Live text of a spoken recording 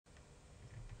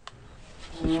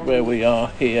This is where we are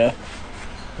here,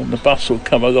 and the bus will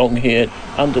come along here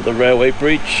under the railway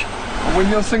bridge.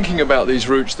 When you're thinking about these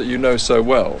routes that you know so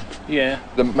well,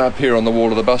 the map here on the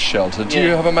wall of the bus shelter, do you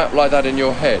have a map like that in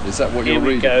your head? Is that what you're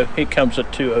reading? Here we go. Here comes a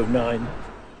 209.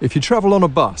 If you travel on a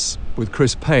bus with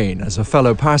Chris Payne as a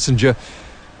fellow passenger,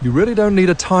 you really don't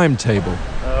need a timetable.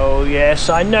 Oh yes,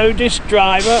 I know this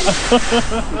driver.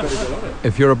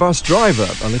 If you're a bus driver,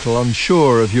 a little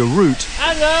unsure of your route,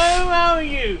 hello, how are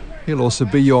you? He'll also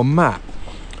be your map.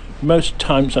 Most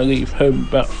times I leave home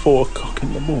about 4 o'clock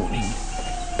in the morning.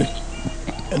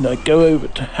 And I go over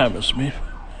to Hammersmith,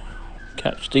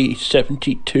 catch the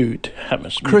 72 to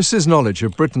Hammersmith. Chris's knowledge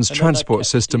of Britain's transport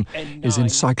system is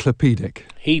encyclopedic.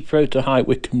 Heathrow to High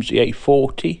Wycombe's the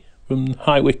A40. From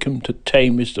High Wycombe to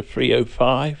Thame is the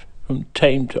 305. From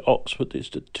Thame to Oxford is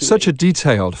the 2. Such a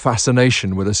detailed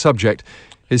fascination with a subject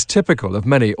is typical of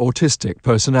many autistic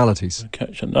personalities. I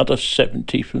catch another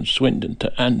 70 from Swindon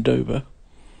to Andover.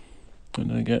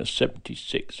 And I get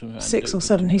 76 from Andover. 6 or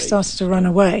 7, he started to run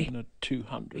away.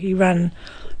 200. He ran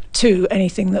to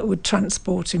anything that would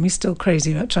transport him. He's still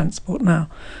crazy about transport now.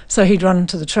 So he'd run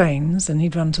to the trains and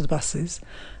he'd run to the buses.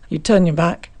 You'd turn your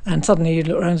back and suddenly you'd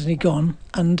look around and he'd gone.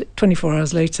 And 24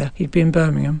 hours later, he'd be in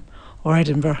Birmingham or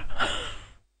Edinburgh.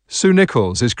 Sue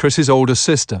Nichols is Chris's older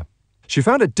sister. She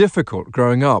found it difficult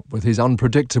growing up with his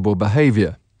unpredictable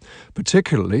behaviour,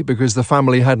 particularly because the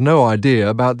family had no idea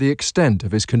about the extent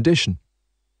of his condition.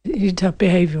 He'd have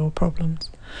behavioural problems,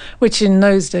 which in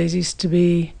those days used to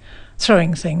be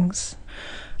throwing things.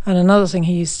 And another thing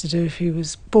he used to do if he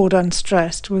was bored and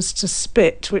stressed was to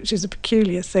spit, which is a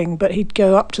peculiar thing, but he'd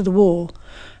go up to the wall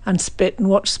and spit and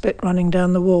watch spit running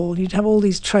down the wall. You'd have all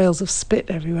these trails of spit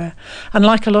everywhere. And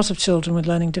like a lot of children with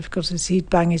learning difficulties,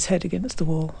 he'd bang his head against the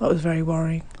wall. That was very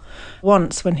worrying.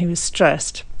 Once, when he was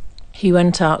stressed, he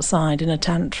went outside in a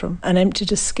tantrum and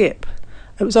emptied a skip.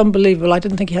 It was unbelievable. I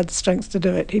didn't think he had the strength to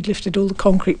do it. He'd lifted all the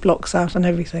concrete blocks out and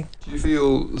everything. Do you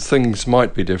feel things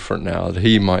might be different now, that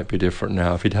he might be different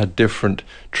now, if he'd had different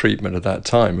treatment at that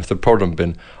time, if the problem had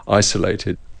been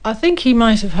isolated? I think he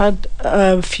might have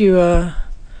had fewer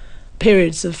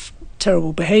periods of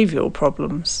terrible behavioural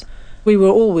problems. We were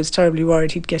always terribly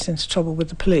worried he'd get into trouble with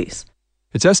the police.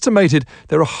 It's estimated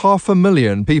there are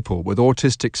 500,000 people with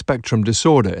autistic spectrum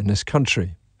disorder in this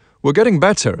country. We're getting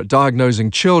better at diagnosing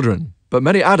children, but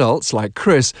many adults, like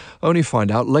Chris, only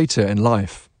find out later in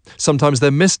life. Sometimes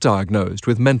they're misdiagnosed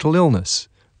with mental illness.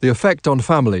 The effect on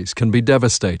families can be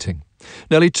devastating.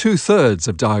 Nearly 2/3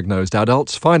 of diagnosed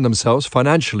adults find themselves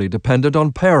financially dependent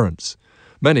on parents,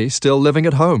 many still living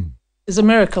at home. It's a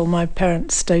miracle my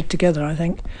parents stayed together, I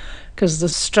think, because the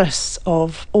stress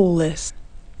of all this.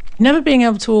 Never being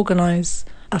able to organise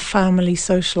a family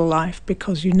social life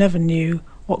because you never knew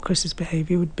what Chris's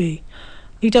behaviour would be.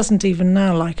 He doesn't even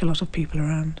now like a lot of people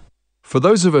around. For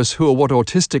those of us who are what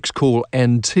autistics call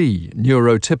NT,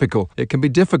 neurotypical, it can be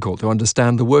difficult to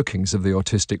understand the workings of the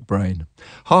autistic brain.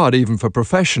 Hard even for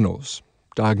professionals.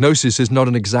 Diagnosis is not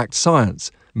an exact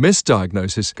science.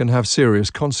 Misdiagnosis can have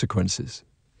serious consequences.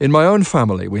 In my own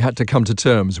family, we had to come to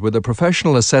terms with a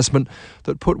professional assessment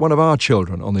that put one of our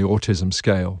children on the autism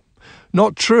scale.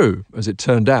 Not true, as it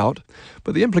turned out,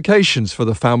 but the implications for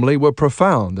the family were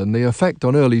profound and the effect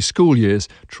on early school years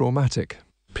traumatic.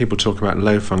 People talk about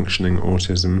low-functioning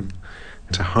autism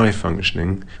to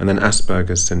high-functioning and then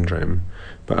Asperger's syndrome,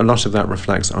 but a lot of that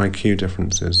reflects IQ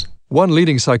differences. One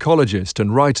leading psychologist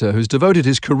and writer who's devoted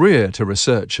his career to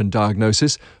research and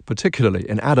diagnosis, particularly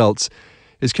in adults,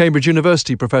 is Cambridge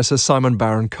University Professor Simon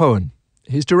Baron-Cohen.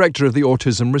 He's director of the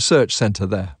Autism Research Centre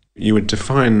there. You would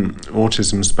define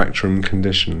autism spectrum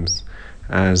conditions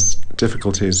as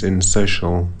difficulties in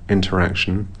social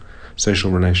interaction,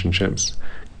 social relationships,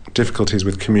 difficulties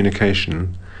with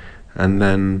communication, and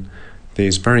then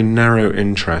these very narrow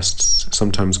interests,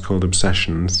 sometimes called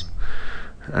obsessions,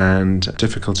 and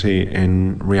difficulty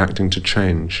in reacting to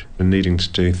change and needing to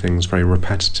do things very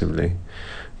repetitively.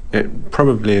 It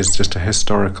probably is just a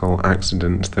historical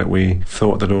accident that we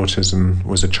thought that autism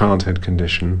was a childhood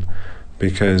condition,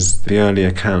 because the early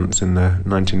accounts in the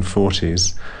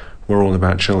 1940s were all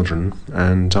about children,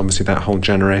 and obviously that whole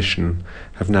generation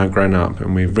have now grown up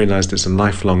and we've realised it's a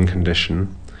lifelong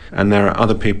condition, and there are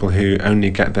other people who only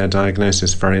get their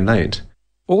diagnosis very late.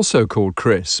 Also called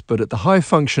Chris, but at the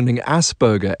high-functioning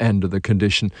Asperger end of the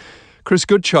condition, Chris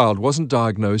Goodchild wasn't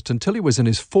diagnosed until he was in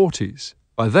his 40s.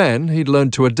 By then, he'd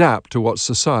learned to adapt to what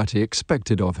society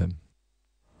expected of him.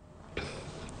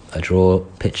 I draw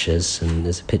pictures, and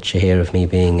there's a picture here of me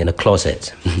being in a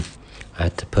closet. I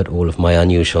had to put all of my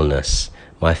unusualness,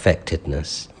 my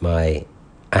affectedness, my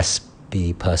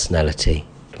Aspie personality.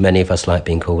 Many of us like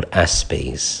being called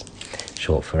Aspies.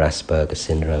 short for Asperger's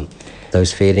syndrome.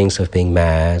 Those feelings of being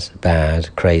mad,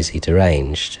 bad, crazy,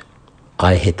 deranged,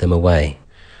 I hid them away.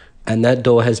 And that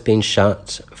door has been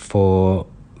shut for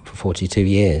 42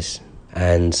 years.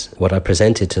 And what I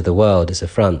presented to the world is a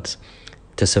front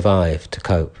to survive, to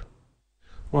cope.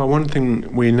 Well, one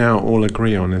thing we now all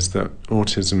agree on is that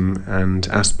autism and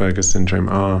Asperger's syndrome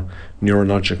are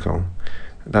neurological.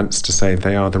 That's to say,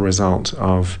 they are the result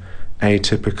of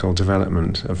atypical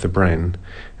development of the brain.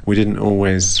 We didn't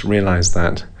always realise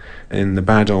that. In the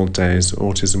bad old days,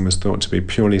 autism was thought to be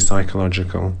purely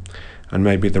psychological, and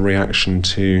maybe the reaction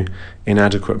to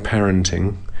inadequate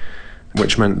parenting,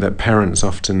 which meant that parents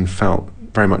often felt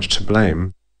very much to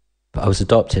blame. I was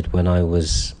adopted when I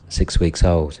was 6 weeks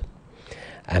old,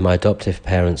 and my adoptive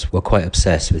parents were quite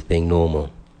obsessed with being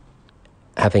normal.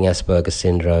 Having Asperger's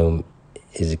syndrome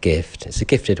is a gift. It's a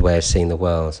gifted way of seeing the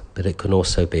world, but it can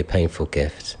also be a painful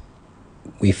gift.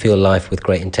 We feel life with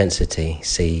great intensity,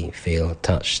 see, feel,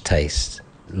 touch, taste.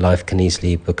 Life can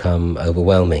easily become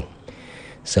overwhelming.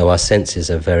 So our senses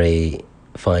are very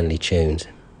finely tuned.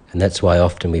 And that's why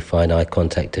often we find eye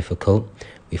contact difficult,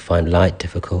 we find light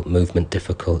difficult, movement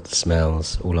difficult,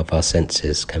 smells. All of our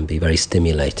senses can be very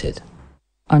stimulated.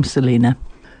 I'm Selina,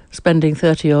 spending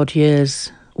 30-odd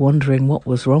years wondering what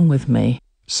was wrong with me.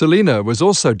 Selina was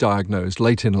also diagnosed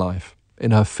late in life,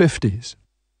 in her 50s.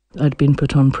 I'd been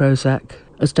put on Prozac,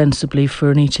 ostensibly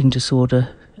for an eating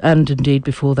disorder, and indeed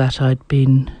before that I'd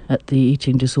been at the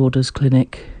eating disorders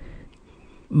clinic.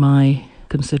 My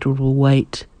considerable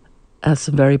weight has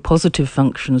some very positive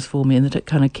functions for me in that it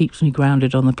kind of keeps me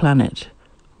grounded on the planet.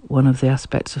 One of the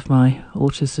aspects of my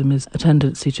autism is a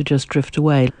tendency to just drift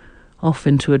away, off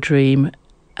into a dream,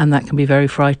 and that can be very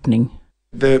frightening.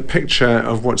 The picture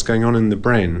of what's going on in the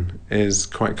brain is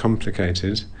quite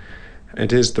complicated.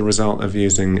 It is the result of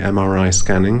using MRI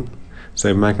scanning,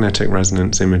 so magnetic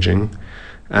resonance imaging,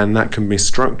 and that can be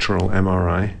structural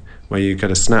MRI, where you get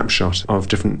a snapshot of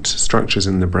different structures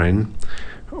in the brain,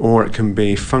 or it can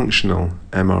be functional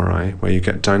MRI, where you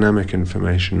get dynamic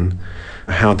information,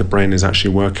 how the brain is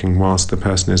actually working whilst the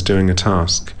person is doing a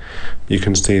task. You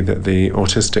can see that the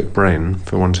autistic brain,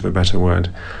 for want of a better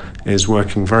word, is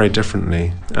working very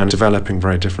differently and developing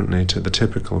very differently to the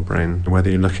typical brain, whether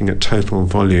you're looking at total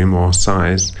volume or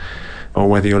size, or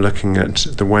whether you're looking at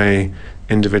the way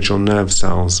individual nerve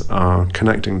cells are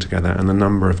connecting together and the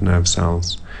number of nerve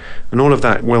cells. And all of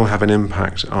that will have an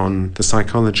impact on the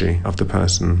psychology of the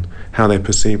person, how they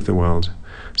perceive the world.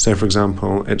 So, for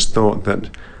example, it's thought that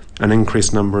an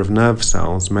increased number of nerve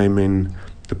cells may mean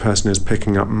the person is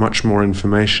picking up much more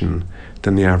information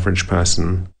than the average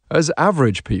person. As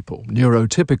average people,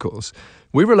 neurotypicals,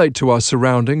 we relate to our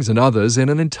surroundings and others in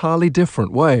an entirely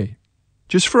different way.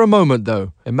 Just for a moment,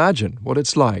 though, imagine what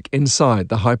it's like inside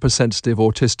the hypersensitive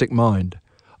autistic mind,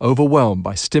 overwhelmed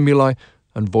by stimuli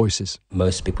and voices.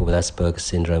 Most people with Asperger's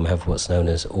syndrome have what's known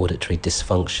as auditory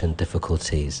dysfunction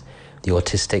difficulties. The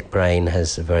autistic brain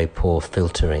has a very poor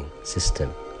filtering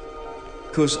system.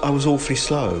 Because I was awfully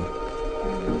slow.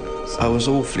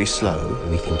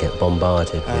 We can get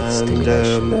bombarded with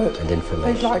stimulation and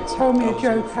information. They'd like tell me a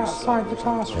joke outside the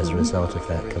classroom. As a result of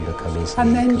that, can become easily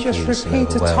and then just confused and repeat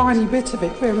a overwhelmed. tiny bit of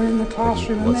it when we're in the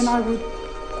classroom, and then I would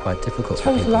quite difficult for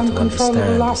total people to uncontrollable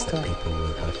understand is laughter. that people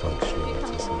with high functioning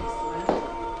autism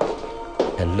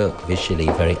can look visually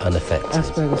very unaffected.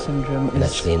 Asperger's syndrome And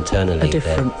is actually internally a they're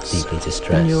difference deeply in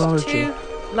distressed. neurology. Far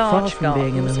large from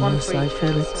being in a gardens, nurse, I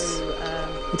feel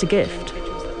it's a gift.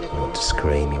 You want to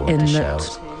scream, you want In to that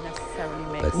shout.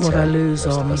 But what I lose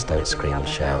most on of us don't scream and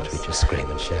shout, we just scream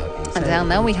and shout. And down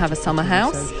there we have a summer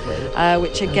house,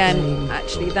 which again,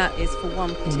 actually that is for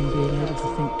one in particular being able to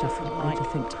person think differently, to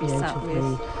think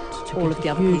creatively, to all get of the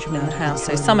a other huge people in the amount of house.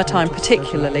 So enjoyment summertime out of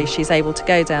particularly, studying. she's able to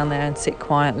go down there and sit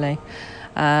quietly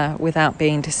without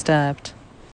being disturbed.